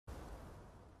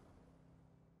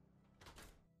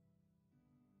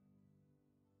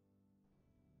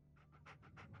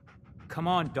Come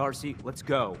on, Darcy, let's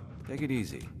go. Take it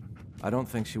easy. I don't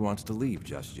think she wants to leave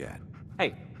just yet.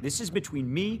 Hey, this is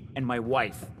between me and my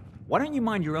wife. Why don't you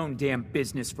mind your own damn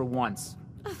business for once?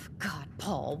 Oh, God,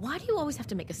 Paul, why do you always have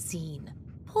to make a scene?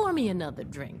 Pour me another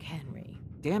drink, Henry.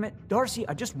 Damn it, Darcy,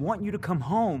 I just want you to come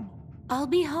home. I'll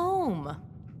be home.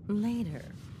 Later.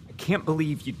 I can't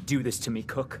believe you do this to me,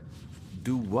 Cook.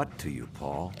 Do what to you,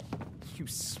 Paul? You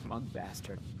smug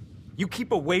bastard. You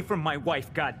keep away from my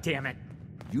wife, goddammit.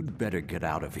 You'd better get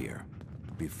out of here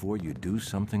before you do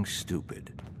something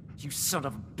stupid. You son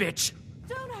of a bitch.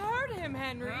 Don't hurt him,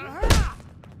 Henry.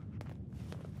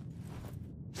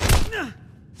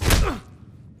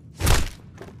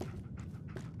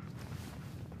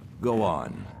 Go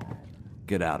on.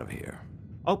 Get out of here.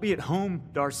 I'll be at home,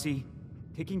 Darcy,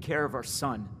 taking care of our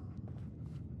son.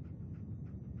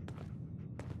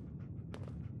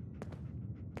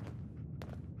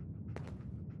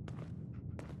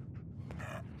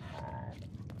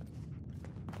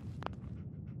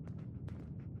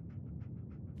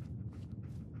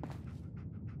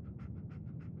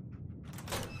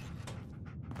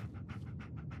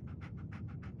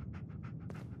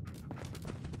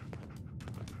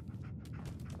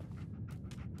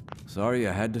 Sorry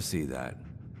I had to see that.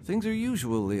 Things are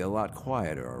usually a lot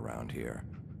quieter around here.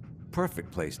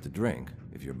 Perfect place to drink,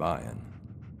 if you're buying.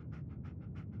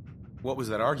 What was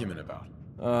that argument about?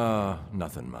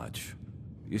 Nothing much.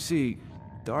 You see,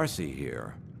 Darcy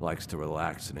here likes to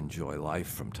relax and enjoy life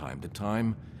from time to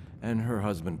time, and her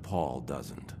husband Paul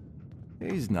doesn't.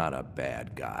 He's not a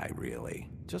bad guy, really.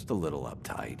 Just a little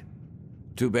uptight.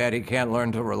 Too bad he can't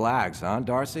learn to relax, huh,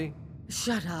 Darcy?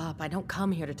 Shut up. I don't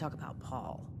come here to talk about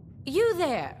Paul. You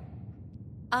there!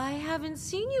 I haven't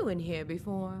seen you in here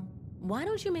before. Why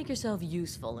don't you make yourself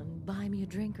useful and buy me a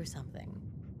drink or something?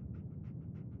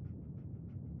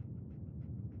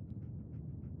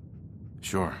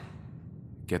 Sure.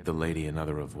 Get the lady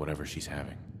another of whatever she's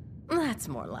having. That's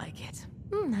more like it.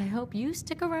 I hope you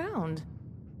stick around.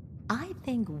 I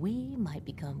think we might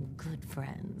become good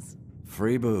friends.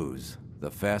 Free booze. The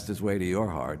fastest way to your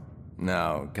heart.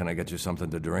 Now, can I get you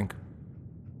something to drink?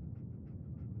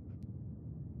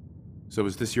 So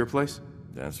is this your place?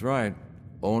 That's right.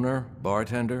 Owner,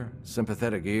 bartender,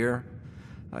 sympathetic ear.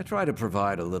 I try to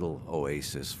provide a little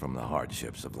oasis from the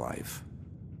hardships of life.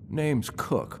 Name's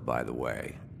Cook, by the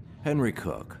way. Henry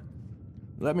Cook.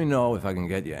 Let me know if I can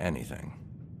get you anything.